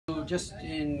just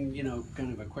in,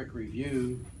 kind of a quick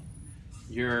review,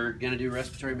 you're going to do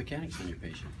respiratory mechanics on your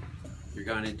patient. You're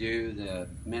going to do the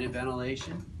minute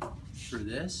ventilation for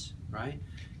this, right?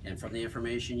 And from the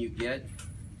information you get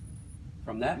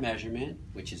from that measurement,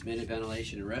 which is minute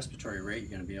ventilation and respiratory rate, you're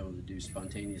going to be able to do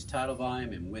spontaneous tidal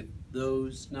volume, and with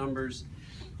those numbers,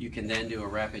 you can then do a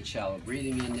rapid shallow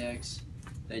breathing index.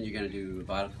 Then you're going to do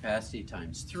vital capacity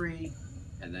times 3,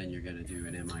 and then you're going to do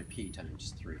an MIP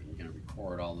times 3. You're going to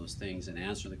record all those things and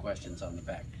answer the questions on the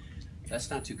back.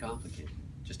 That's not too complicated.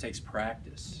 It just takes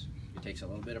practice. It takes a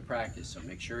little bit of practice, so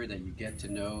make sure that you get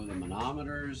to know the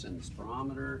manometers and the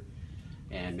spirometer,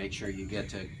 and make sure you get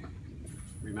to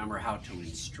remember how to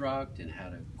instruct and how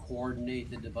to coordinate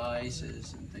the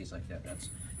devices and things like that.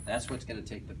 That's what's going to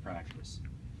take the practice.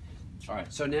 All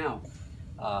right, so now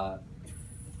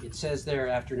it says there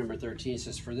after number 13, it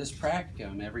says, for this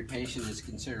practicum, every patient is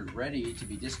considered ready to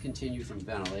be discontinued from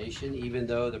ventilation, even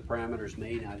though the parameters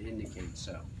may not indicate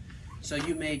so. So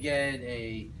you may get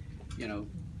a,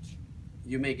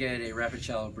 you may get a rapid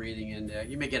shallow breathing index,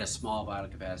 you may get a small vital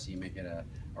capacity, you may get a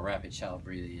rapid shallow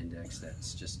breathing index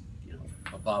that's just,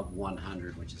 above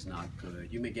 100, which is not good.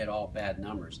 You may get all bad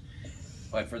numbers.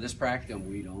 But for this practicum,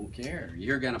 we don't care.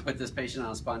 You're going to put this patient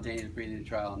on a spontaneous breathing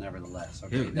trial nevertheless.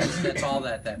 Okay, that's all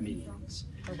that means.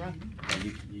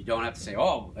 And you don't have to say,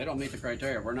 oh, they don't meet the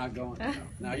criteria, we're not going.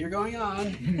 No, you're going on.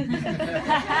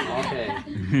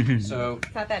 Okay, so.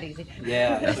 It's not that easy.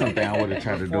 Yeah, that's something I would have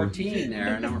tried to do. 14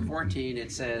 there, number 14,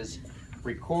 it says,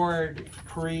 record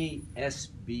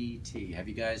pre-SBT. Have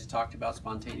you guys talked about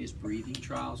spontaneous breathing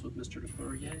trials with Mr.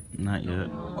 DeClure yet? Not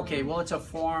yet. Okay, well, it's a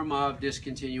form of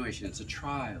discontinuation. It's a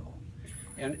trial.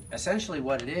 And essentially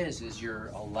what it is you're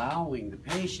allowing the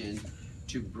patient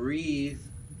to breathe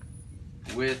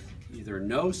with either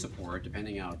no support,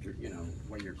 depending on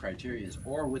what your criteria is,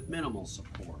 or with minimal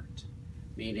support,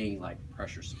 meaning like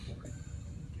pressure support.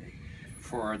 Okay.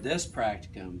 For this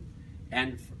practicum,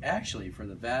 and actually for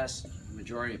the vast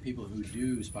majority of people who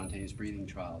do spontaneous breathing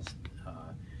trials,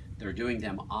 they're doing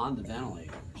them on the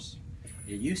ventilators.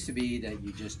 It used to be that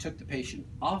you just took the patient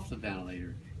off the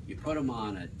ventilator, you put them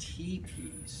on a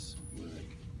T-piece with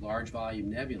a large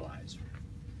volume nebulizer,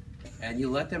 and you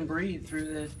let them breathe through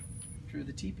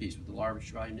the T-piece with the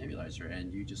large volume nebulizer,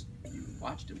 and you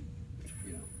watched them,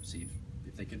 see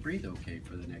if they could breathe okay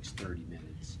for the next 30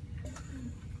 minutes.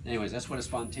 Anyways, that's what a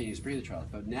spontaneous breathing trial is.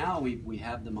 But now we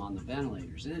have them on the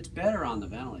ventilators, and it's better on the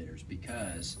ventilators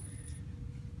because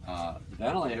the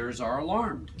ventilators are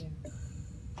alarmed. Yeah.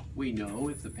 We know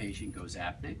if the patient goes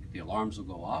apneic, the alarms will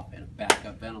go off and a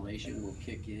backup ventilation will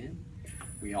kick in.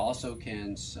 We also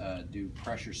can do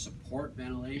pressure support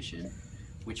ventilation,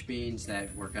 which means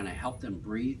that we're going to help them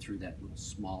breathe through that little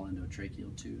small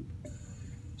endotracheal tube.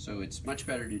 So it's much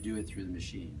better to do it through the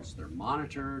machines. They're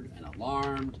monitored and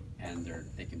alarmed, and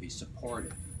they can be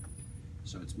supported.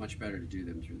 So it's much better to do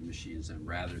them through the machines than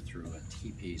rather through a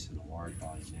T-piece and a large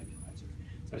volume nebulizer.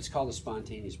 So it's called a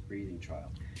spontaneous breathing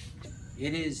trial.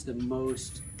 It is the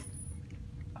most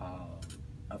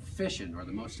efficient or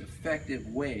the most effective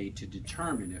way to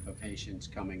determine if a patient's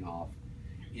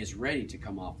is ready to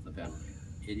come off the ventilator.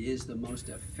 It is the most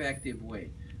effective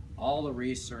way. All the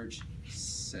research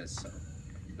says so.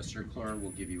 Mr. DeClure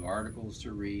will give you articles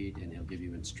to read, and he'll give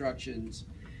you instructions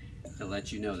to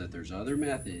let you know that there's other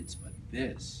methods, but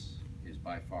this is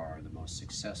by far the most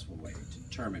successful way to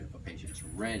determine if a patient's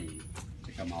ready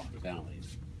to come off the ventilator.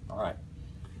 All right,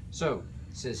 so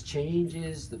it says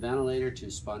changes the ventilator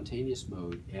to spontaneous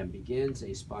mode and begins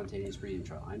a spontaneous breathing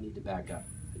trial. I need to back up.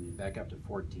 I need to back up to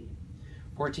 14.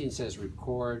 14 says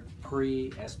record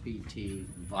pre-SBT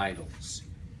vitals.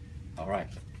 All right,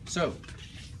 so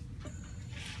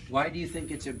why do you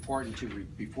think it's important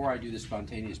before I do the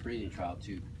spontaneous breathing trial,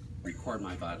 to record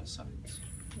my vital signs?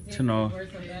 To know,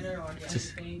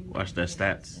 just watch their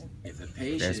stats. If a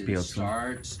patient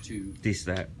starts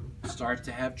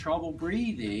to have trouble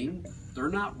breathing, they're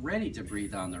not ready to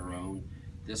breathe on their own,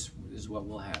 this is what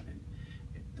will happen.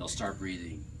 They'll start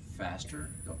breathing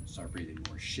faster, they'll start breathing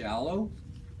more shallow.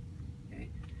 Okay?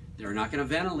 They're not going to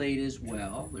ventilate as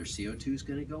well, their CO2 is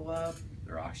going to go up,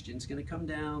 their oxygen's going to come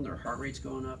down, their heart rate's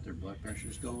going up, their blood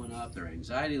pressure's going up, their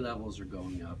anxiety levels are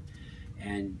going up,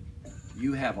 and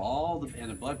you have and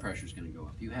the blood pressure's going to go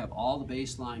up. You have all the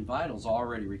baseline vitals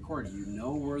already recorded. You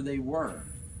know where they were,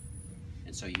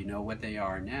 and so you know what they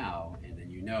are now, and then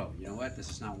you know what, this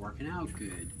is not working out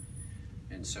good,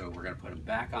 and so we're going to put them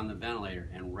back on the ventilator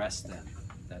and rest them.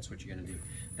 That's what you're going to do.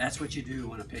 That's what you do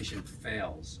when a patient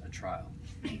fails a trial.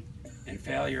 And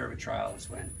failure of a trial is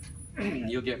when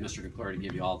you'll get Mr. DeClure to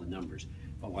give you all the numbers.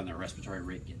 But when their respiratory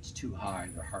rate gets too high,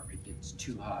 their heart rate gets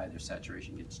too high, their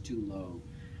saturation gets too low,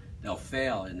 they'll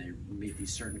fail, and they meet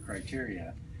these certain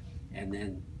criteria. And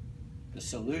then the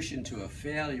solution to a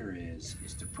failure is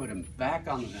to put them back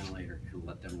on the ventilator and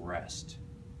let them rest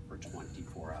for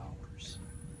 24 hours.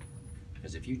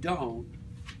 Because if you don't,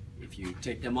 if you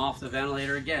take them off the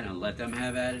ventilator again and let them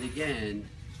have at it again,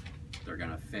 they're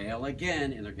going to fail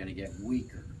again and they're going to get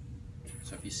weaker.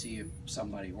 So if you see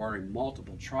somebody ordering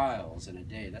multiple trials in a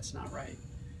day, that's not right.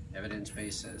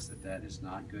 Evidence-based says that that is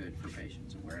not good for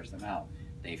patients and wears them out.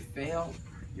 They fail,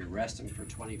 you rest them for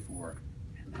 24,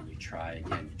 and then you try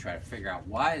again. You try to figure out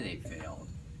why they failed,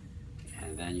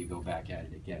 and then you go back at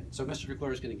it again. So Mr.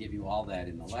 DeClure is going to give you all that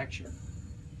in the lecture.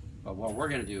 But what we're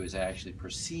going to do is actually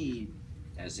proceed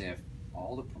as if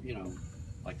all the,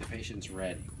 like the patient's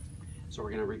ready. So we're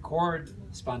going to record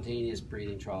spontaneous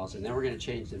breathing trials, and then we're going to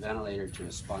change the ventilator to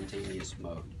a spontaneous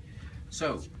mode.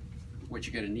 So what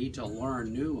you're going to need to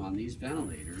learn new on these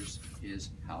ventilators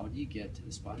is how do you get to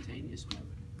the spontaneous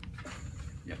mode?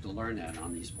 You have to learn that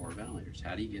on these 4 ventilators.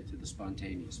 How do you get to the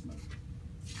spontaneous mode?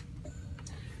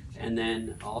 And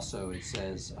then also it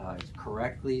says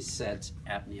correctly sets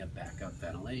apnea backup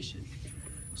ventilation.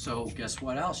 So guess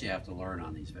what else you have to learn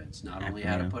on these vents? Not only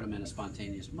how to put them in a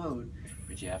spontaneous mode,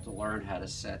 but you have to learn how to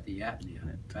set the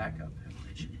apnea backup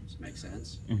ventilation. Does that make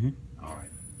sense? Mm-hmm. All right.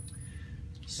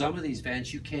 Some of these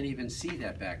vents, you can't even see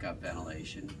that backup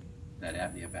ventilation, that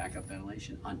apnea backup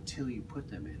ventilation, until you put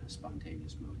them in a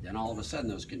spontaneous mode. Then all of a sudden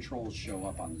those controls show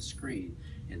up on the screen,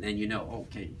 and then you know,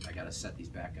 okay, I got to set these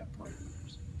backup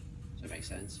parameters. Does that make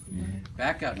sense? Mm-hmm.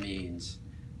 Backup means,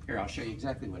 here, I'll show you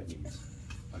exactly what it means.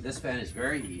 This vent is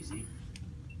very easy.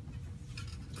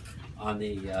 On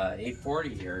the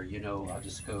 840 here, I'll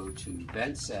just go to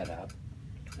vent setup,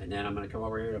 and then I'm going to come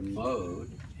over here to mode,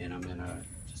 and I'm going to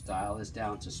just dial this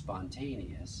down to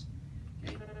spontaneous.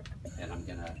 Okay, and I'm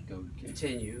going to go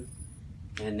continue,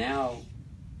 and now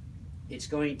it's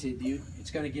going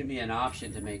to give me an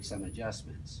option to make some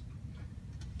adjustments.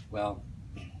 Well,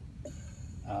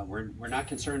 we're not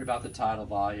concerned about the tidal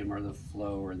volume or the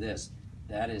flow or this.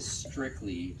 That is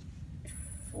strictly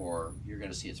for, you're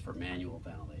going to see it's for manual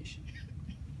ventilation.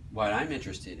 What I'm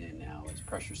interested in now is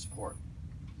pressure support.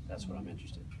 That's what I'm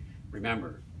interested in.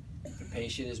 Remember, if the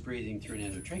patient is breathing through an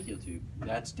endotracheal tube,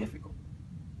 that's difficult.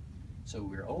 So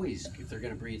we're always, if they're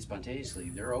going to breathe spontaneously,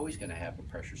 they're always going to have a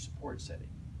pressure support setting.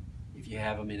 If you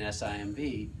have them in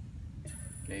SIMV,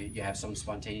 okay, you have some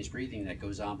spontaneous breathing that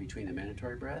goes on between the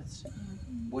mandatory breaths.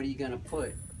 What are you going to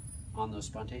put on those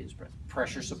spontaneous breaths?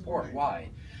 Pressure support. Why?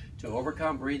 To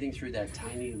overcome breathing through that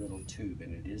tiny little tube,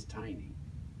 and it is tiny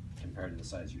compared to the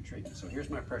size of your trachea. So here's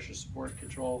my pressure support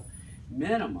control.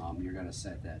 Minimum, you're going to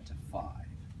set that to 5.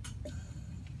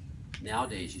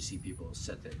 Nowadays, you see people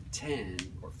set that at 10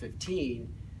 or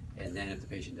 15, and then if the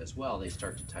patient does well, they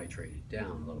start to titrate it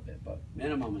down a little bit, but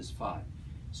minimum is 5.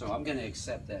 So I'm going to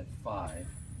accept that 5,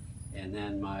 and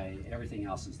then my everything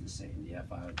else is the same. The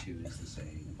FiO2 is the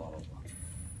same, blah, blah, blah.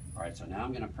 All right, so now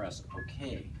I'm going to press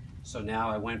OK. So now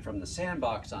I went from the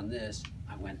sandbox on this,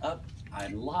 I went up,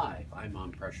 I'm live, I'm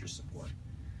on pressure support.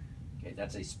 Okay,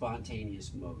 that's a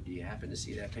spontaneous mode. Do you happen to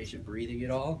see that patient breathing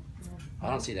at all? No. I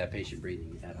don't see that patient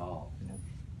breathing at all. No.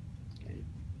 Okay,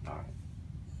 all right.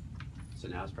 So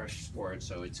now it's pressure support,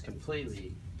 so it's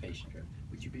completely patient-driven.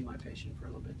 Would you be my patient for a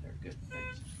little bit there? Good,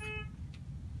 thanks.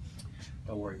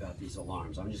 Don't worry about these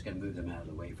alarms. I'm just going to move them out of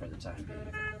the way for the time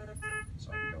being,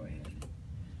 so I can go ahead.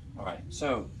 All right,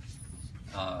 so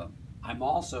I'm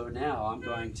also now,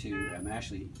 I'm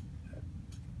actually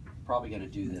probably going to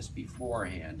do this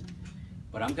beforehand,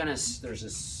 but I'm going to, there's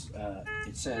this,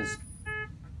 it says,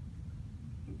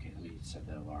 okay, let me set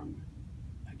that alarm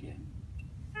again.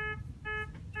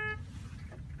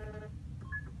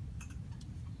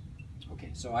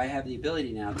 Okay, so I have the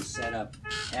ability now to set up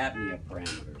apnea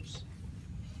parameters.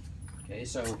 Okay,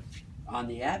 so on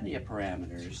the apnea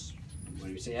parameters,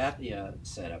 when we say apnea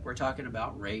setup, we're talking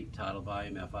about rate, tidal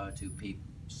volume, FiO2, PEEP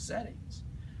settings.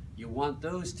 You want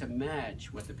those to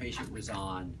match what the patient was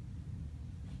on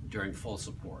during full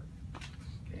support.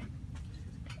 Okay.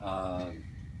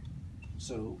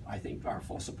 So I think our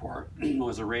full support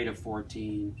was a rate of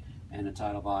 14 and a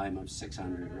tidal volume of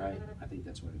 600, right? I think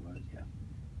that's what it was, yeah.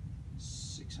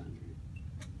 600.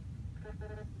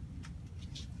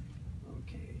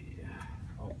 Okay.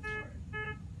 Oh, sorry.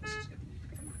 This is gonna be,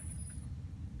 come on.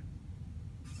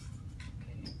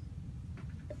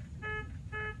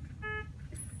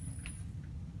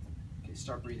 Okay,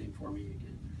 start breathing for me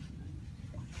again.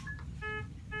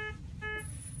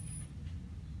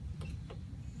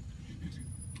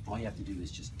 All you have to do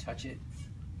is just touch it,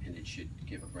 and it should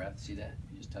give a breath. See that?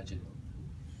 You just touch it.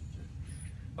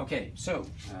 Okay, so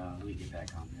let me get back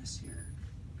on this here.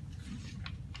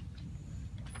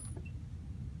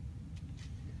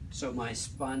 So my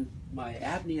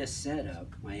apnea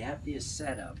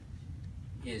setup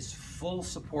is full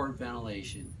support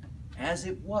ventilation as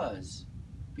it was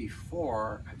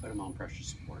before I put him on pressure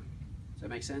support. Does that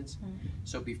make sense? Mm-hmm.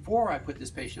 So before I put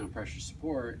this patient on pressure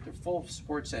support, the full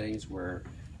support settings were,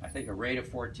 I think, a rate of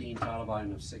 14, tidal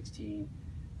volume of 16,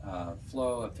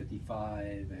 flow of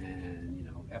 55, and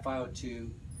FiO2.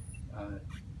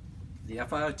 The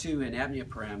FiO2 and apnea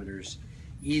parameters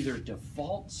either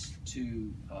defaults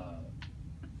to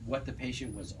what the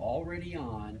patient was already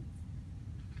on,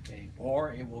 okay,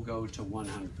 or it will go to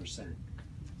 100%.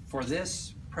 For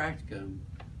this practicum,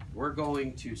 we're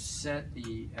going to set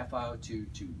the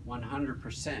FiO2 to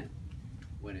 100%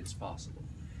 when it's possible.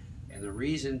 And the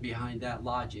reason behind that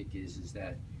logic is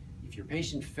that if your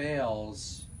patient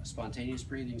fails a spontaneous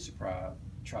breathing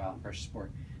trial and pressure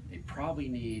support, they probably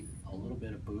need a little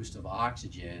bit of boost of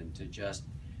oxygen to just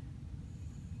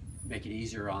make it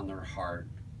easier on their heart,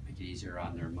 make it easier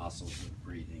on their muscles of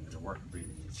breathing, their work of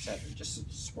breathing, etc., just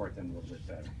to support them a little bit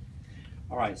better.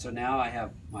 All right, so now I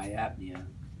have my apnea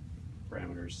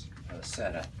parameters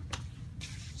set up.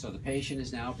 So the patient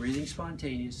is now breathing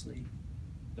spontaneously.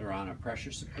 They're on a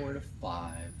pressure support of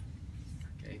 5.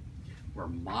 Okay, we're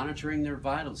monitoring their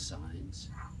vital signs,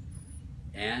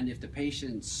 and if the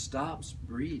patient stops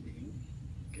breathing,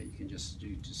 okay, you can just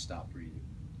do to stop breathing.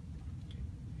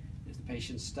 If the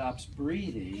patient stops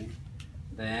breathing,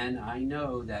 then I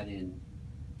know that in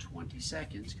 20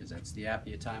 seconds, because that's the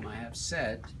apnea time I have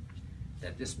set,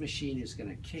 that this machine is going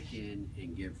to kick in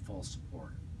and give full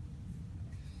support.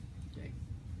 Okay,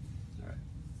 all right.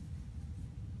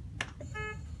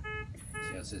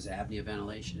 See how it says apnea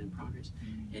ventilation in progress?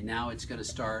 And now it's going to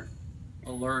start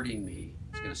alerting me.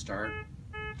 It's going to start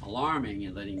alarming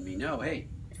and letting me know, hey,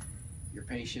 your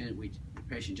patient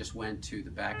just went to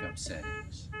the backup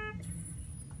settings.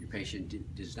 Your patient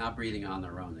is not breathing on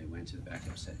their own. They went to the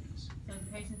backup settings. So if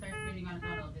the patient starts breathing on its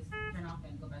own, it'll just turn off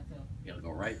and go back to... It'll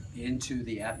go right into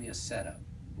the apnea setup,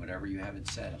 whatever you have it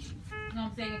set up. No,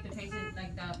 I'm saying if the patient,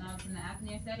 now it's in the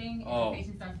apnea setting, and the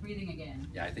patient starts breathing again.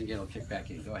 Yeah, I think it'll kick back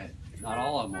in. Go ahead. Not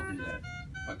all of them will do that,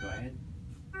 but go ahead.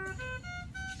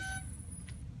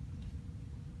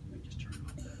 Let me just turn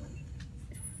off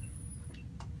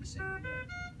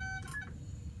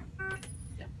that.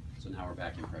 Yeah, so now we're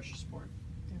back in pressure support.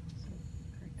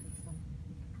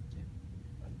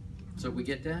 So we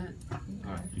get that?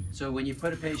 All right. So when you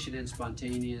put a patient in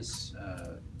spontaneous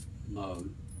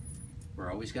mode,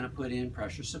 we're always going to put in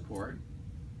pressure support,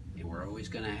 and we're always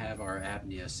going to have our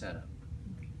apnea setup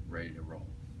ready to roll.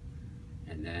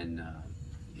 And then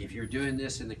if you're doing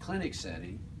this in the clinic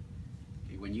setting,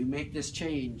 okay, when you make this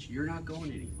change, you're not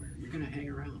going anywhere. You're going to hang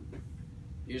around.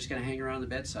 You're just going to hang around the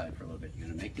bedside for a little bit. You're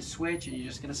going to make the switch, and you're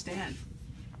just going to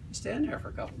stand there for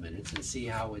a couple minutes and see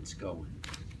how it's going.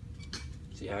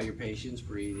 See how your patient's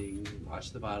breathing,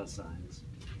 watch the vital signs.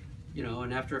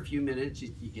 And after a few minutes, you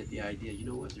get the idea, you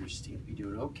know what, they seem to be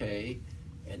doing okay.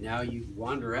 And now you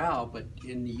wander out, but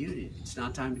in the unit, it's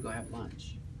not time to go have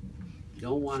lunch. You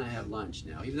don't want to have lunch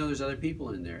now. Even though there's other people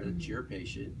in there, that's your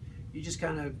patient, you just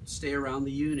kind of stay around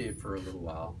the unit for a little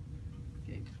while.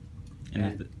 Okay.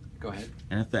 And go ahead.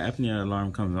 And if the apnea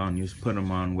alarm comes on, you just put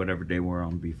them on whatever they were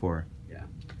on before. Yeah.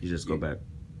 You just go back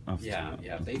off. Yeah,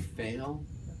 if they fail,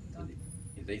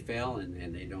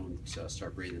 and they don't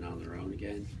start breathing on their own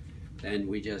again, then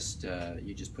you just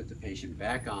put the patient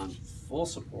back on full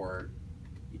support.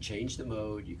 You change the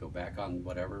mode, you go back on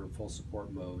whatever full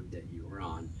support mode that you were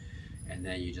on, and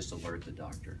then you just alert the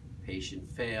doctor. Patient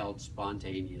failed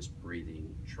spontaneous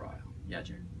breathing trial. Yeah,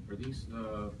 Jared. Are these,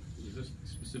 is this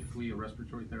specifically a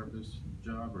respiratory therapist's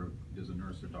job, or does a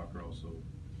nurse or doctor also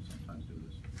sometimes do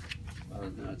this?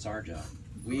 No, it's our job.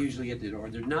 We usually get the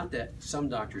order. Not that some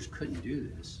doctors couldn't do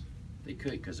this. They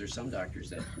could, because there's some doctors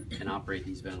that can operate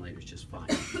these ventilators just fine.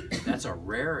 That's a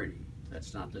rarity.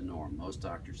 That's not the norm. Most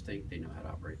doctors think they know how to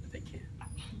operate, but they can't.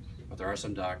 But there are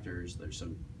some doctors, there's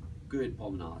some good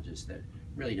pulmonologists that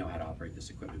really know how to operate this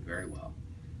equipment very well.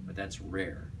 But that's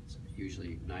rare. It's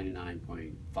usually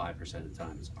 99.5% of the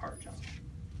time it's our job.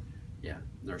 Yeah,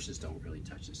 nurses don't really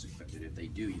touch this equipment. If they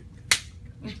do, you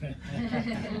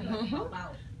Pop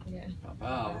out. Yeah. pop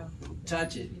out. Don't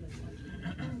touch it.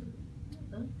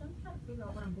 Don't try to figure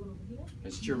out what I'm doing over here.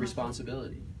 It's your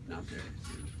responsibility, not theirs.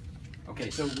 Okay,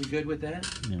 so we good with that?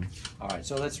 Yeah. All right,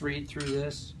 so let's read through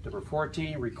this. Number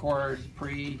 14, record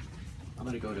pre. I'm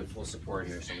going to go to full support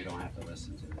here so we don't have to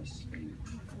listen to this.